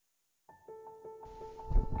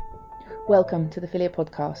Welcome to the Philia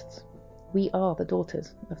Podcasts. We are the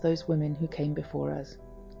daughters of those women who came before us.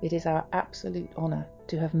 It is our absolute honour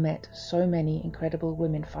to have met so many incredible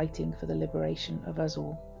women fighting for the liberation of us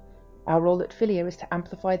all. Our role at Philia is to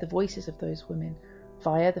amplify the voices of those women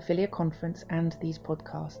via the Philia Conference and these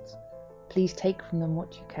podcasts. Please take from them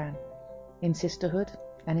what you can. In sisterhood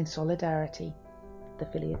and in solidarity, the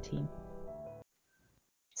Philia team.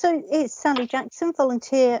 So it's Sally Jackson,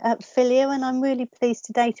 volunteer at Philia, and I'm really pleased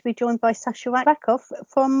today to be joined by Sasha Rakoff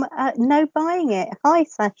from No Buying It. Hi,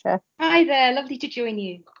 Sasha. Hi there, lovely to join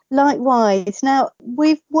you. Likewise. Now,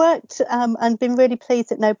 we've worked and been really pleased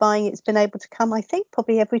that No Buying It's been able to come, I think,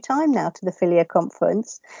 probably every time now to the Philia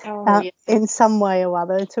conference in some way or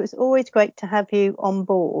other. So it's always great to have you on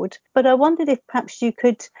board. But I wondered if perhaps you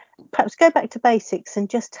could go back to basics and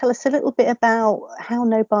just tell us a little bit about how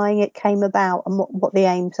No Buying It came about and what the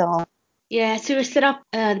aims are. Yeah, so it was set up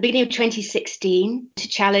at the beginning of 2016 to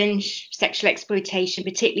challenge sexual exploitation,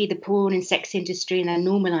 particularly the porn and sex industry, and then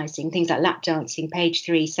normalising things like lap dancing, page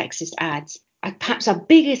 3, sexist ads. Perhaps our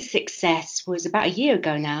biggest success was about a year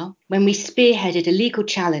ago now, when we spearheaded a legal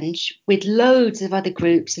challenge with loads of other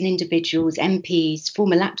groups and individuals, MPs,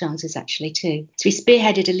 former lap dancers actually too. So we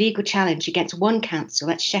spearheaded a legal challenge against one council,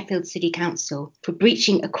 that's Sheffield City Council, for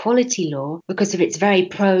breaching equality law because of its very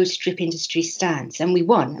pro-strip industry stance. And we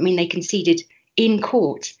won. I mean, they conceded in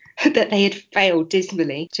court that they had failed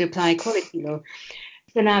dismally to apply equality law.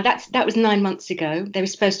 So now that was 9 months ago. They were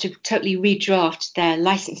supposed to totally redraft their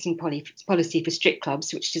licensing policy for strip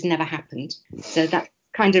clubs, which has never happened. So that's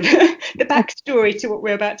kind of the backstory to what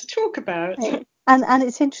we're about to talk about. And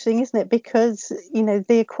it's interesting, isn't it? Because, you know,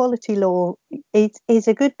 the equality law is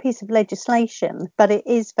a good piece of legislation, but it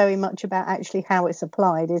is very much about actually how it's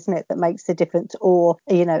applied, isn't it, that makes the difference, or,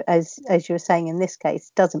 you know, as you were saying in this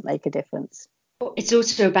case, doesn't make a difference. It's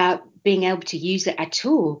also about being able to use it at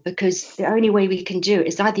all, because the only way we can do it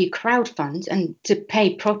is either you crowdfund, and to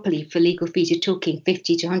pay properly for legal fees, you're talking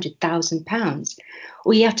 £50,000 to £100,000,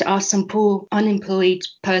 or you have to ask some poor unemployed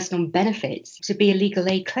person on benefits to be a legal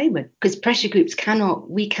aid claimant, because pressure groups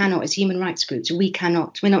we cannot as human rights groups, we're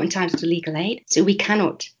not entitled to legal aid, so we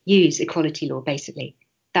cannot use equality law basically.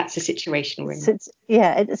 That's the situation we're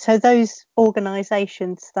in. So those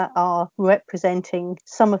organisations that are representing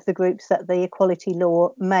some of the groups that the equality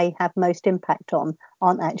law may have most impact on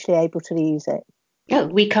aren't actually able to use it. No,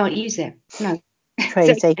 we can't use it. No.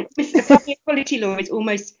 Crazy. So applying equality law is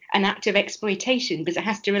almost an act of exploitation, because it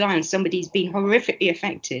has to rely on somebody who's been horrifically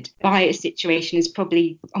affected by a situation, is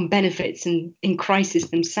probably on benefits and in crisis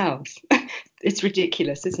themselves. It's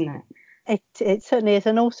ridiculous, isn't it? It certainly is,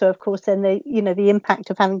 and also, of course, then the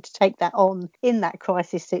impact of having to take that on in that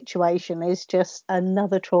crisis situation is just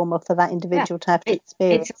another trauma for that individual to have to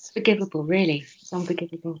experience. It's unforgivable, really. It's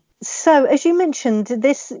unforgivable. So, as you mentioned,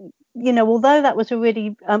 this, you know, although that was a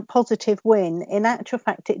really positive win, in actual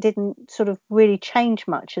fact, it didn't sort of really change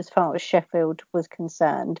much as far as Sheffield was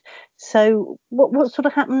concerned. So, what sort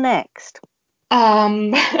of happened next?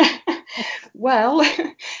 Well,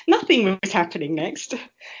 nothing was happening next.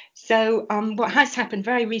 So what has happened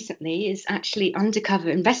very recently is actually undercover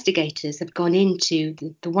investigators have gone into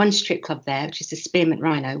the one strip club there, which is the Spearmint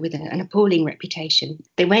Rhino, with an appalling reputation.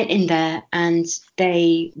 They went in there and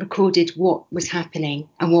they recorded what was happening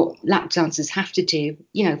and what lap dancers have to do,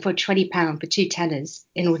 you know, for £20 for 2 tenors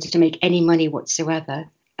in order to make any money whatsoever.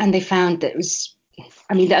 And they found that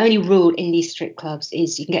the only rule in these strip clubs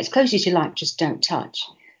is you can get as close as you like, just don't touch.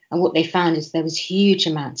 And what they found is there was huge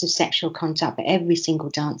amounts of sexual contact by every single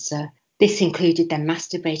dancer. This included them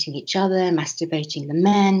masturbating each other, masturbating the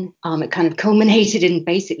men. It kind of culminated in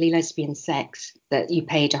basically lesbian sex that you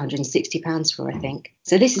paid £160 for, I think.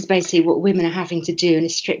 So this is basically what women are having to do in a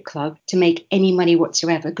strip club to make any money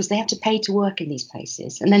whatsoever, because they have to pay to work in these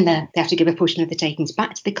places. And then they have to give a portion of the takings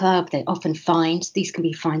back to the club. They're often fined. These can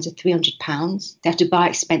be fines of £300. They have to buy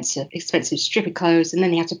expensive stripper clothes, and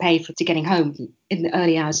then they have to pay to getting home in the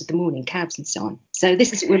early hours of the morning, cabs and so on. So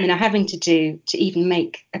this is what women are having to do to even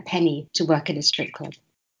make a penny to work in a strip club.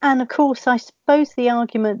 And of course, I suppose the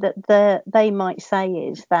argument that they might say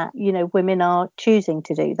is that, you know, women are choosing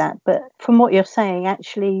to do that. But from what you're saying,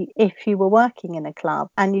 actually, if you were working in a club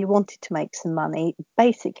and you wanted to make some money,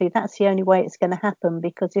 basically that's the only way it's going to happen,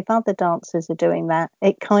 because if other dancers are doing that,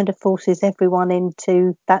 it kind of forces everyone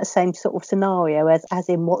into that same sort of scenario as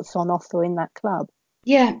in what's on offer in that club.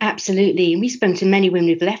 Yeah, absolutely. And we've spoken to many women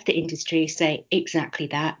who've left the industry who say exactly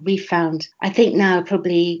that. We found, I think now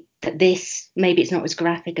probably that maybe it's not as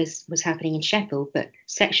graphic as was happening in Sheffield, but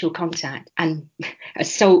sexual contact and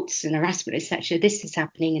assaults and harassment, etc. This is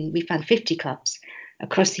happening, and we found 50 clubs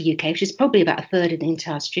across the UK, which is probably about a third of the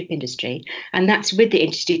entire strip industry. And that's with the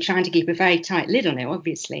industry trying to keep a very tight lid on it,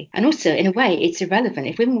 obviously. And also, in a way, it's irrelevant.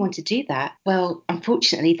 If women want to do that, well,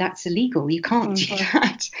 unfortunately, that's illegal. You can't do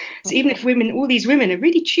that. So even if women, all these women are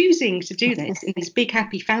really choosing to do this in these big,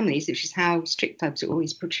 happy families, which is how strip clubs are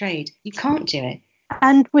always portrayed, you can't do it.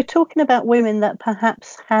 And we're talking about women that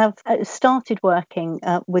perhaps have started working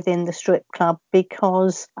within the strip club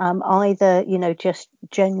because either, just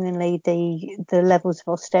genuinely the levels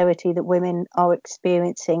of austerity that women are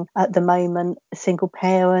experiencing at the moment, single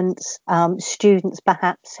parents, students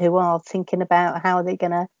perhaps who are thinking about how they're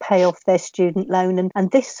going to pay off their student loan.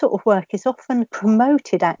 And this sort of work is often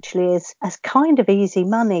promoted actually as kind of easy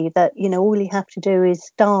money that, all you have to do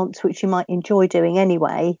is dance, which you might enjoy doing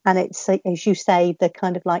anyway. And it's, as you say, the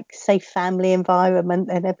kind of like safe family environment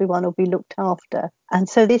and everyone will be looked after. And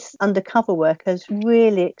so this undercover work has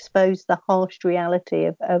really exposed the harsh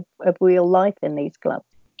reality of real life in these clubs.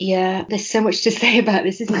 Yeah, there's so much to say about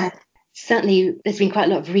this, isn't there? Certainly, there's been quite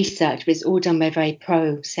a lot of research, but it's all done by very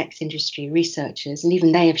pro-sex industry researchers. And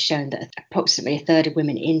even they have shown that approximately a third of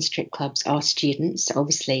women in strip clubs are students. So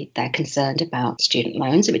obviously, they're concerned about student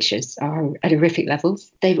loans, which are at horrific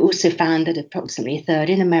levels. They've also found that approximately a third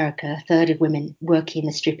in America, a third of women working in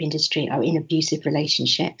the strip industry are in abusive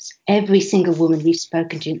relationships. Every single woman we've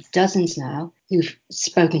spoken to, dozens now, who've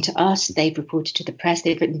spoken to us, they've reported to the press,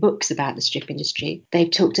 they've written books about the strip industry. They've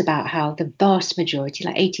talked about how the vast majority,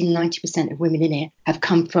 like 80-90% of women in it, have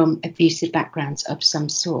come from abusive backgrounds of some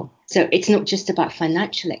sort. So it's not just about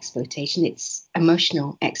financial exploitation, it's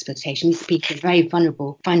emotional exploitation. These people are very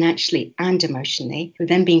vulnerable financially and emotionally, who are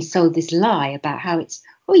then being sold this lie about how it's,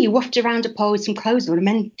 oh, you waft around a pole with some clothes on and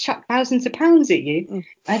men chuck thousands of pounds at you.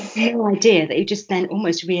 I had no idea that you're just then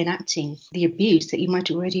almost reenacting the abuse that you might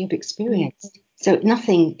already have experienced. So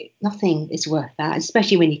nothing is worth that,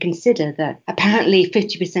 especially when you consider that apparently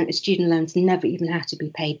 50% of student loans never even have to be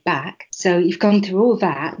paid back. So you've gone through all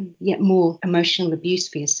that, yet more emotional abuse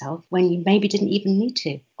for yourself when you maybe didn't even need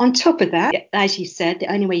to. On top of that, as you said,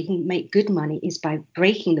 the only way you can make good money is by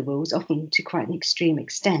breaking the rules, often to quite an extreme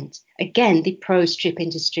extent. Again, the pro-strip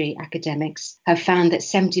industry academics have found that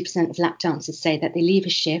 70% of lap dancers say that they leave a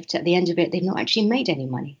shift. At the end of it, they've not actually made any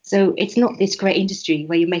money. So it's not this great industry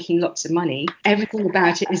where you're making lots of money. Everything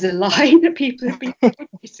about it is a lie that people have been told,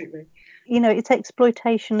 basically. It's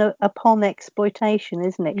exploitation upon exploitation,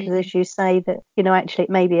 isn't it? Because as you say that, actually it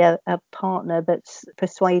may be a partner that's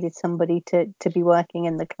persuaded somebody to be working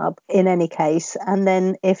in the club in any case. And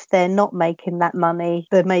then if they're not making that money,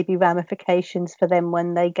 there may be ramifications for them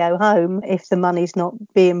when they go home if the money's not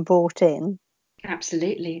being brought in.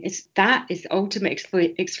 Absolutely. That is the ultimate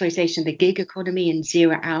exploitation of the gig economy and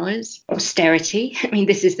 0 hours, austerity. I mean,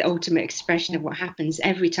 this is the ultimate expression of what happens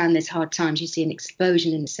every time there's hard times. You see an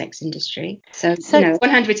explosion in the sex industry. So one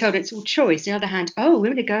hand we're told it's all choice. The other hand,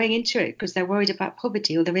 women are going into it because they're worried about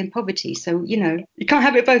poverty or they're in poverty. So, you can't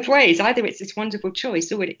have it both ways. Either it's this wonderful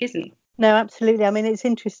choice or it isn't. No, absolutely. I mean, it's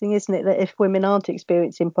interesting, isn't it, that if women aren't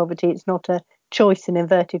experiencing poverty, it's not a choice in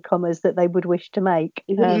inverted commas that they would wish to make.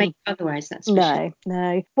 It wouldn't make otherwise, that's for sure.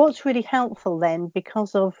 No. What's really helpful then,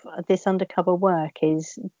 because of this undercover work,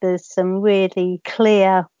 is there's some really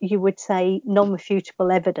clear, you would say,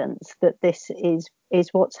 non-refutable evidence that this is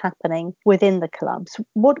what's happening within the clubs.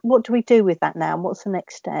 What do we do with that now? And what's the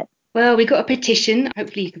next step? Well, we got a petition.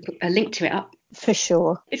 Hopefully you can put a link to it up. For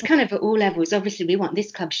sure. It's kind of at all levels. Obviously, we want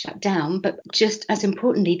this club shut down, but just as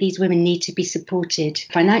importantly, these women need to be supported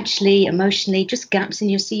financially, emotionally, just gaps in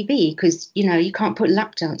your CV, because, you can't put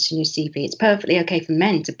lap dance in your CV. It's perfectly okay for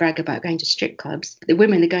men to brag about going to strip clubs. But the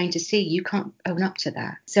women they're going to see, you can't own up to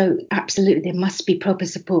that. So absolutely, there must be proper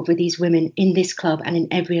support for these women in this club and in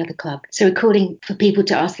every other club. So we're calling for people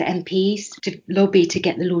to ask their MPs to lobby to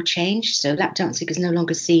get the law changed. So lap dancing is no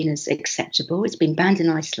longer seen as acceptable. It's been banned in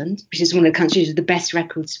Iceland, which is one of the countries with the best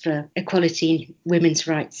records for equality and women's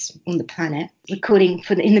rights on the planet. We're calling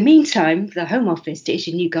for, in the meantime, the Home Office to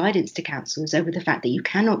issue new guidance to councils over the fact that you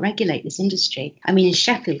cannot regulate this industry. I mean, in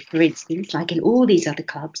Sheffield, for instance, like in all these other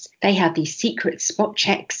clubs, they have these secret spot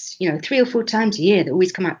checks, 3 or 4 times a year that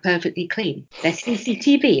always come out perfectly clean. Their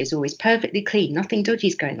CCTV is always perfectly clean. Nothing dodgy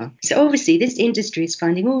is going on. So obviously, this industry is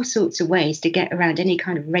finding all sorts of ways to get around any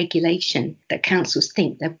kind of regulation that councils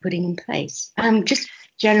think they're putting in place. Just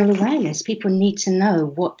general awareness. People need to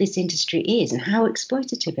know what this industry is and how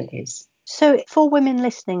exploitative it is. So for women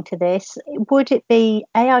listening to this, would it be,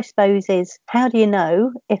 I suppose, is how do you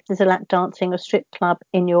know if there's a lap dancing or strip club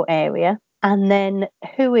in your area? And then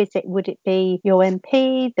who is it? Would it be your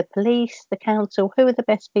MP, the police, the council? Who are the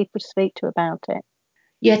best people to speak to about it?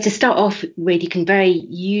 Yeah, to start off with, you can very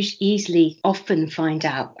easily often find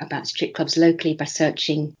out about strip clubs locally by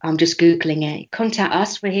searching. I'm just Googling it. Contact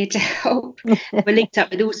us. We're here to help. We're linked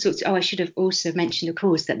up with all sorts. Oh, I should have also mentioned, of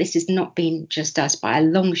course, that this has not been just us by a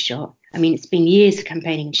long shot. I mean, it's been years of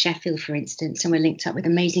campaigning in Sheffield, for instance, and we're linked up with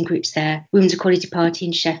amazing groups there. Women's Equality Party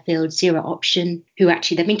in Sheffield, Zero Option, who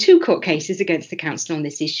actually, there have been 2 court cases against the council on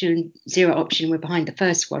this issue. And Zero Option were behind the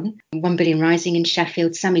first one. 1 Billion Rising in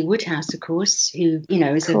Sheffield, Sammy Woodhouse, of course, who,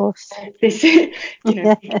 is this,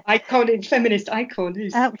 icon, feminist icon.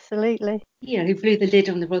 Absolutely. Who blew the lid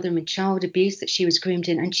on the Rotherham child abuse that she was groomed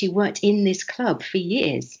in, and she worked in this club for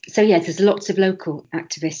years. So yes, there's lots of local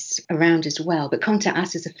activists around as well, but contact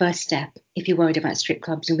us as a first step if you're worried about strip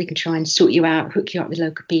clubs, and we can try and sort you out, hook you up with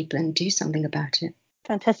local people and do something about it.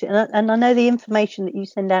 Fantastic. And I know the information that you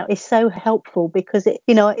send out is so helpful, because it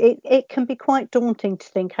can be quite daunting to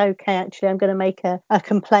think, okay, actually I'm going to make a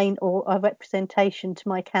complaint or a representation to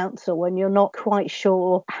my council when you're not quite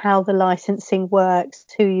sure how the licensing works,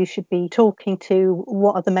 who you should be talking to,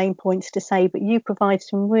 what are the main points to say, but you provide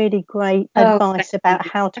some really great advice about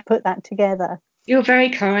how to put that together. You're very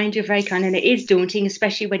kind, and it is daunting,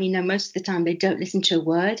 especially when most of the time they don't listen to a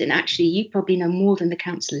word, and actually you probably know more than the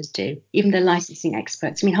councillors do, even the licensing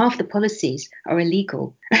experts. I mean, half the policies are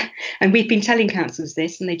illegal, and we've been telling councils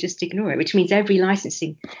this and they just ignore it, which means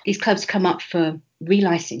these clubs come up for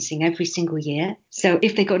relicensing every single year. So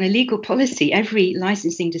if they've got an illegal policy, every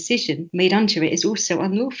licensing decision made under it is also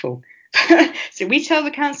unlawful. So we tell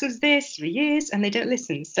the councils this for years and they don't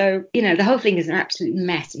listen. So, the whole thing is an absolute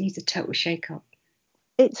mess. It needs a total shake-up.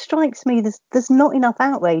 It strikes me there's not enough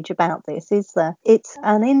outrage about this, is there? It's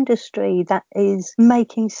an industry that is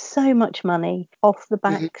making so much money off the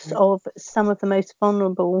backs of some of the most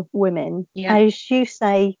vulnerable women. Yeah. As you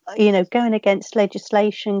say, going against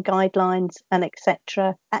legislation, guidelines and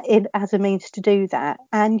etc. as a means to do that.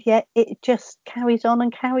 And yet it just carries on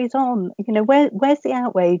and carries on. Where's the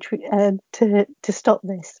outrage to stop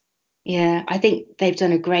this? Yeah, I think they've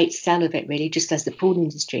done a great sell of it, really, just as the porn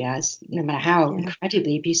industry has, no matter how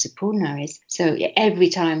incredibly abusive porn now is. So every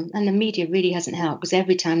time, and the media really hasn't helped, because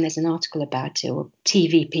every time there's an article about it, or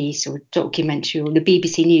TV piece, or documentary, or the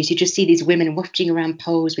BBC News, you just see these women wafting around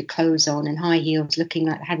poles with clothes on and high heels, looking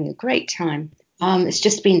like they're having a great time. It's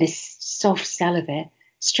just been this soft sell of it.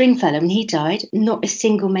 Stringfellow, when he died, not a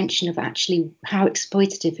single mention of actually how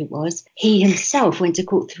exploitative it was. He himself went to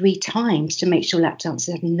court 3 times to make sure lap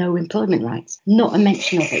dancers had no employment rights. Not a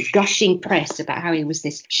mention of it. Gushing press about how he was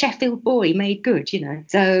this Sheffield boy made good,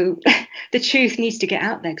 So the truth needs to get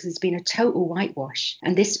out there, because it's been a total whitewash.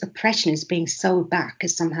 And this oppression is being sold back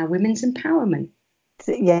as somehow women's empowerment.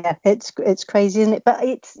 Yeah, it's crazy, isn't it? But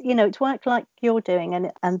it's it's work like you're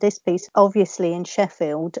doing, and this piece obviously in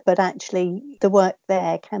Sheffield, but actually the work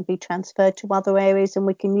there can be transferred to other areas, and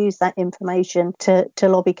we can use that information to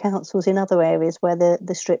lobby councils in other areas where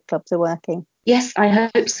the strip clubs are working. Yes, I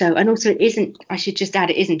hope so. And also, I should just add,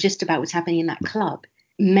 it isn't just about what's happening in that club.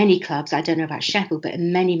 Many clubs, I don't know about Sheffield, but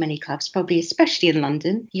in many, many clubs, probably especially in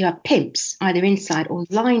London, you have pimps either inside or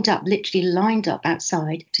literally lined up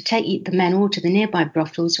outside to take the men all to the nearby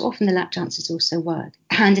brothels. So often the lap dancers also work.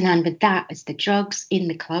 Hand in hand with that is the drugs in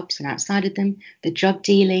the clubs and outside of them, the drug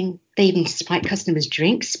dealing. They even spike customers'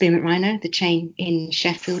 drinks. Spearmint Rhino, the chain in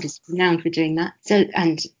Sheffield, is renowned for doing that. So,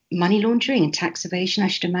 and money laundering and tax evasion, I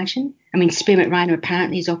should imagine. I mean, Spearmint Rhino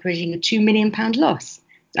apparently is operating a £2 million loss.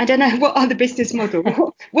 I don't know what other business model,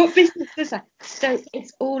 what business does that? So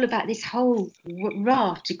it's all about this whole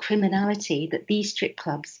raft of criminality that these strip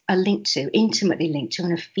clubs are intimately linked to,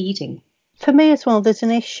 and are feeding. For me as well, there's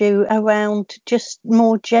an issue around just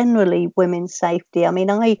more generally women's safety. I mean,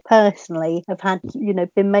 I personally have had,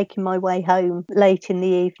 been making my way home late in the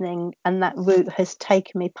evening, and that route has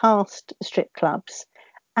taken me past strip clubs.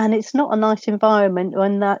 And it's not a nice environment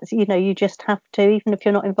when that's, you just have to, even if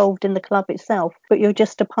you're not involved in the club itself, but you're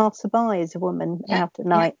just a passerby as a woman out at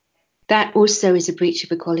night. That also is a breach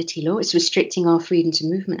of equality law. It's restricting our freedom to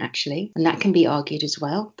movement, actually. And that can be argued as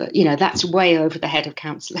well. But, that's way over the head of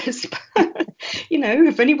councillors.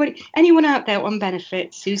 If anyone out there on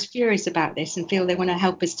benefits who's furious about this and feel they want to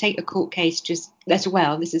help us take a court case just as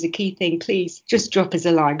well, this is a key thing, please just drop us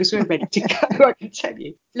a line, because we're ready to go, I can tell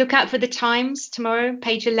you. Look out for the Times tomorrow,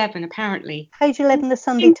 page 11, apparently. Page 11, the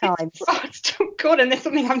Sunday Times. Oh, God, and there's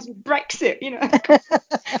something happens with Brexit,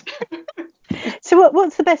 So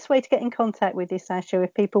what's the best way to get in contact with you, Sasha,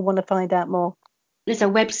 if people want to find out more? There's a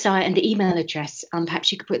website and the email address.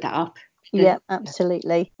 Perhaps you could put that up. Yeah,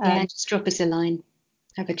 absolutely. Yeah, just drop us a line.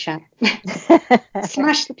 Have a chat.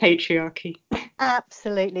 Smash the patriarchy.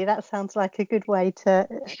 Absolutely, that sounds like a good way to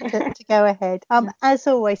go ahead. As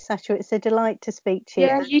always, Sasha, it's a delight to speak to you.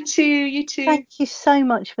 Yeah, you too. You too. Thank you so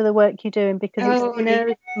much for the work you're doing, because it's Oh,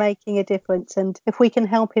 really making a difference. And if we can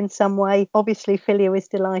help in some way, obviously Filia is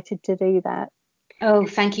delighted to do that. Oh,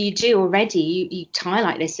 thank you. You do already. You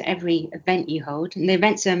highlight this at every event you hold, and the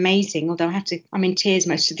events are amazing. Although I'm in tears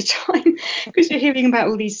most of the time because you're hearing about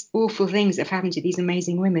all these awful things that have happened to these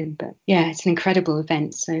amazing women. But yeah, it's an incredible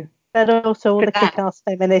event. So, but also all the kick-ass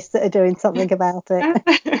feminists that are doing something about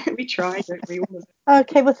it. We try, don't we? All of it.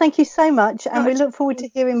 Okay, well, thank you so much, and we look forward to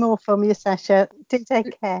hearing more from you, Sasha. Do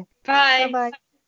take care. Bye. Bye-bye.